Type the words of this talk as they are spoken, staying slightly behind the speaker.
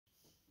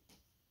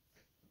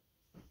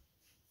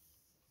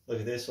Look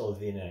at this old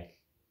V-neck.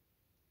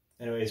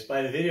 Anyways,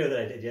 by the video that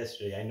I did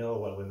yesterday, I know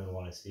what women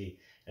want to see,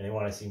 and they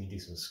want to see me do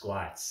some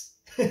squats.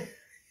 Yeah,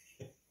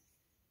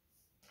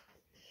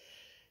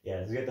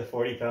 let's get the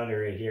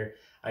 40-pounder right here.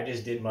 I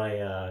just did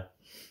my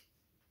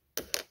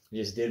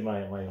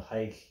my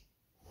hike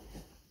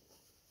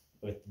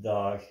with the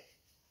dog.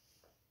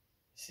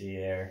 See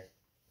there.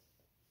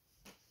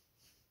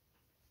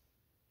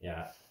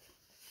 Yeah,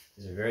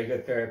 these are a very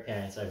good pair of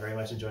pants. I very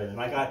much enjoy them.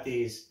 I got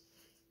these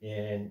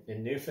in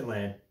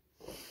Newfoundland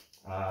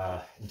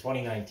in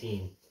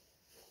 2019,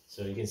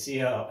 so you can see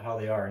how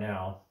they are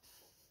now.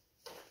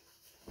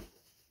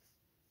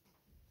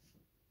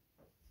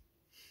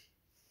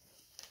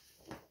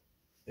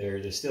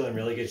 They're still in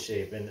really good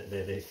shape, and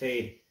they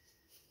fade,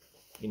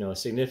 you know,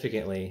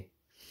 significantly.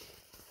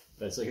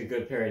 But it's like a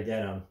good pair of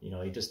denim. You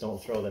know, you just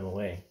don't throw them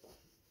away.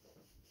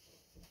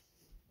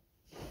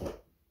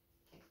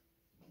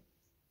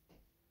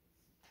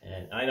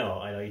 And I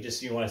know,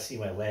 you want to see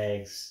my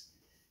legs.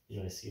 You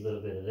want to see a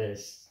little bit of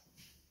this.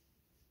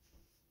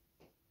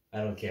 I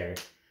don't care.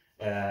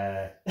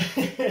 Like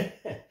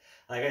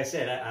I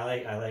said, I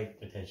like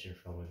attention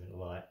from women a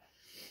lot.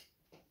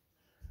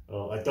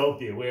 Well, don't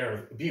be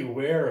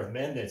aware of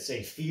men that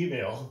say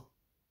female.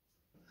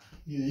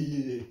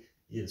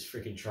 It's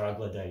freaking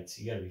troglodytes.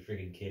 You gotta be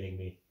freaking kidding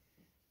me.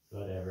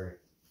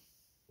 Whatever.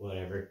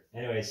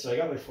 Anyway, so I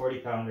got my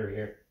 40-pounder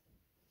here.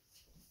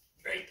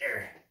 Right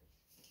there.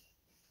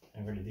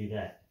 I'm going to do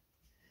that.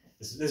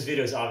 This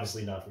video is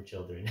obviously not for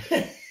children.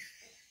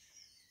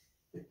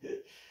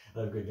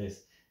 Oh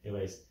goodness.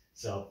 Anyways,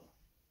 so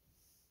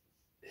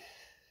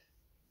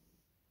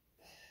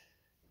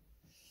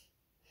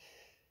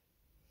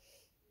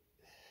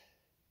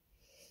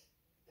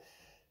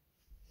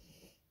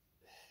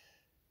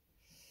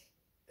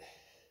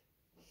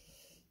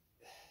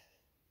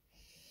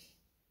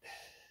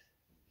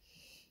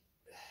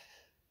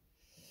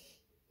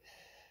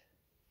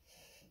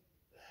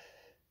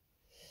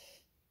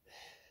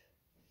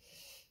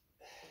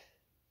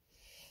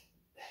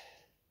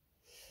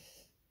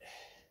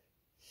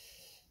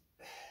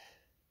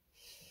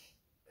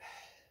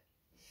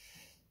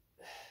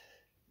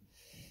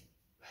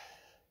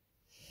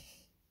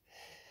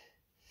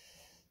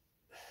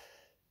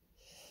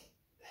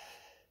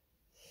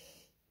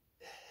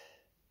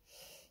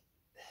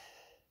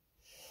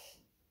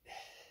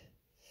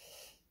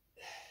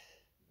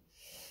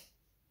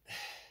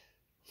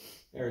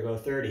there we go,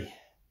 30.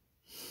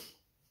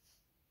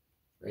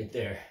 Right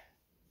there.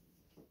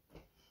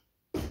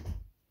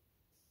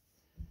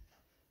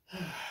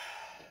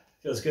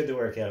 Feels good to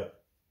work out.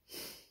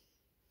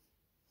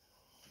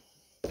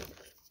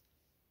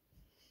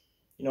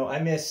 You know, I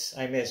miss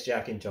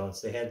Jack and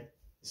Jones. They had,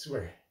 this is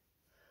where, give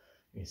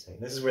me a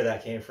second. This is where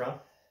that came from.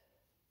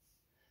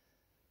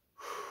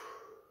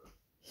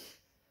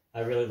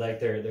 I really like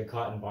their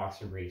cotton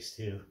boxer briefs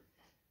too,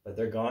 but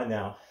they're gone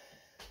now.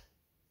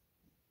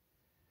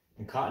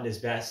 And cotton is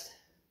best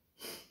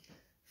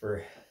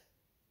for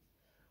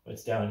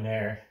what's down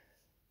there.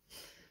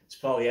 It's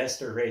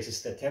polyester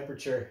raises the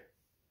temperature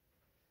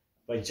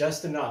by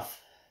just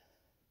enough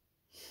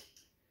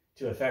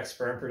to affect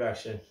sperm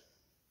production.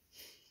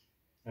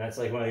 And that's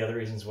like one of the other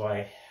reasons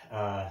why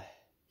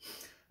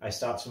I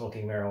stopped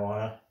smoking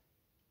marijuana.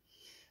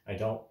 I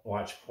don't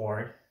watch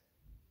porn.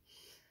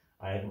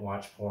 I haven't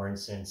watched porn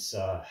since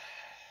like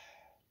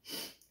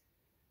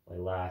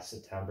last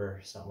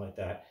September, something like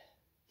that.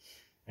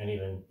 And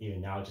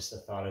even now, just the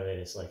thought of it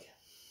is like,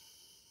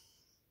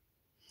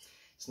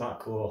 it's not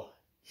cool.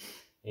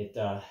 It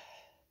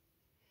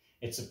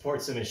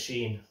supports a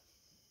machine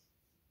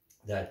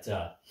that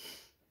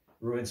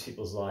ruins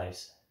people's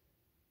lives,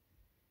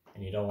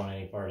 and you don't want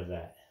any part of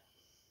that.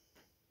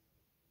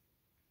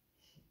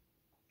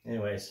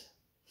 Anyways,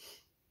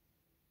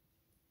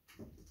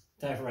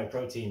 time for my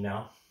protein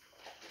now.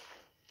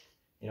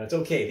 You know, it's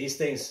okay. These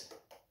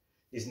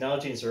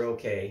Nalgene's are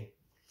okay,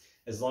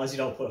 as long as you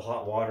don't put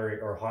hot water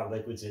or hot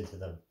liquids into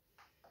them.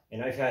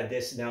 And I've had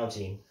this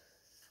Nalgene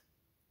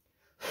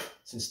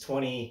since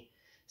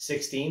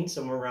 2016,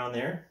 somewhere around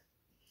there,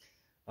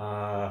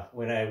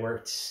 when I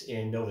worked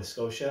in Nova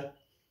Scotia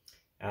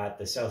at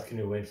the South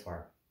Canoe Wind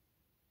Farm.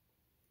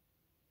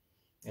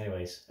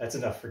 Anyways, that's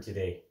enough for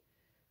today.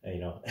 You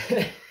know,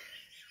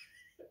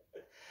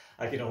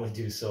 I can only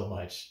do so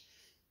much.